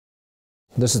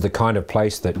This is the kind of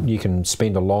place that you can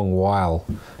spend a long while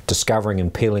discovering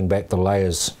and peeling back the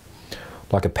layers.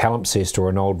 Like a palimpsest or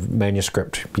an old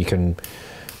manuscript, you can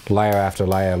layer after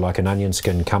layer, like an onion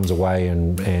skin, comes away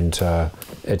and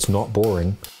it's not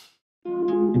boring.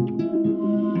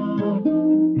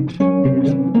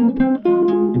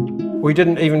 We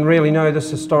didn't even really know this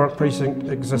historic precinct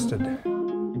existed.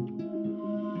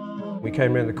 We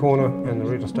came around the corner in the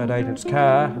real estate agent's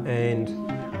car and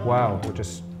wow, we're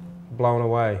just blown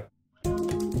away.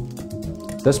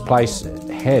 This place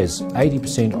has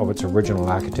 80% of its original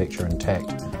architecture intact.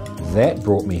 That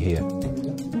brought me here.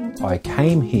 I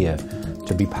came here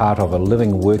to be part of a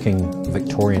living, working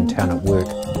Victorian town at work.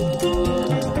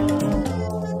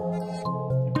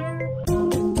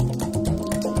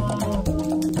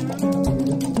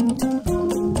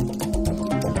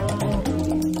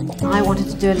 I wanted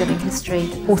to do a living history,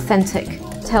 authentic,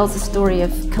 tells the story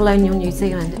of colonial New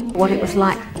Zealand, what it was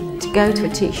like to go to a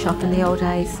tea shop in the old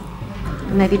days,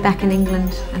 and maybe back in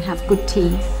England and have good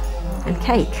tea and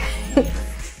cake.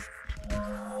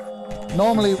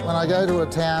 Normally when I go to a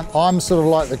town, I'm sort of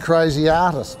like the crazy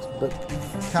artist, but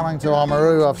coming to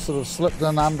Oamaru, I've sort of slipped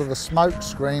in under the smoke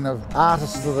screen of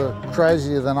artists that are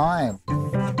crazier than I am.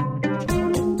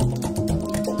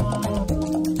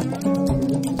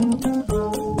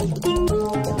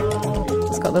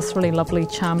 It's got this really lovely,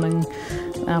 charming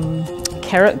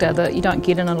character that you don't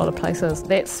get in a lot of places.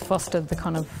 That's fostered the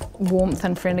kind of warmth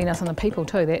and friendliness in the people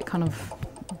too, that kind of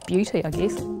beauty, I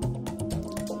guess.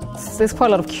 There's quite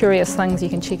a lot of curious things you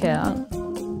can check out.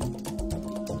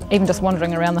 Even just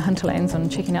wandering around the hinterlands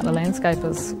and checking out the landscape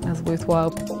is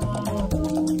worthwhile.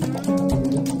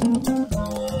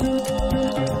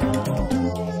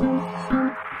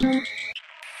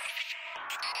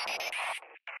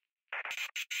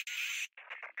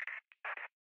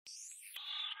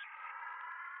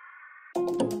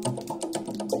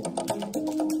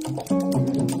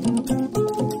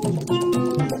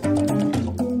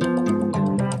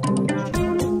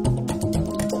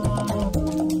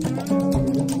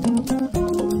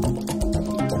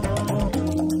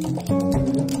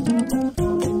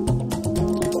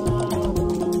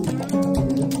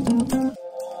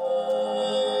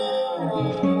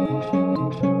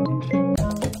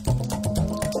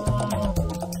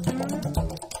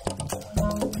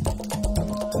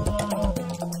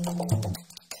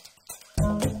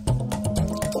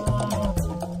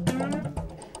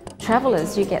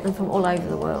 Travellers, you get them from all over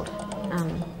the world.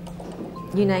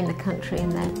 You name the country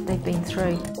and they've been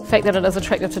through. The fact that it is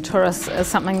attractive to tourists is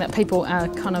something that people are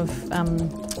kind of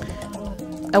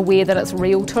aware that it's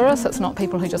real tourists. It's not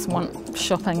people who just want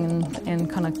shopping and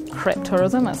kind of crap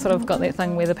tourism. It's sort of got that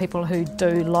thing where the people who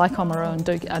do like Oamaru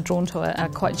and are drawn to it are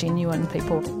quite genuine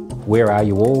people. Where are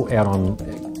you all out on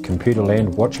computer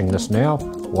land watching this now?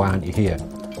 Why aren't you here?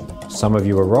 Some of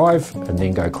you arrive and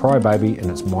then go cry baby,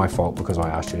 and it's my fault because I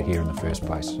asked you to here in the first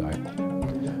place. So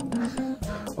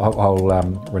I'll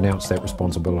renounce that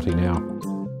responsibility now.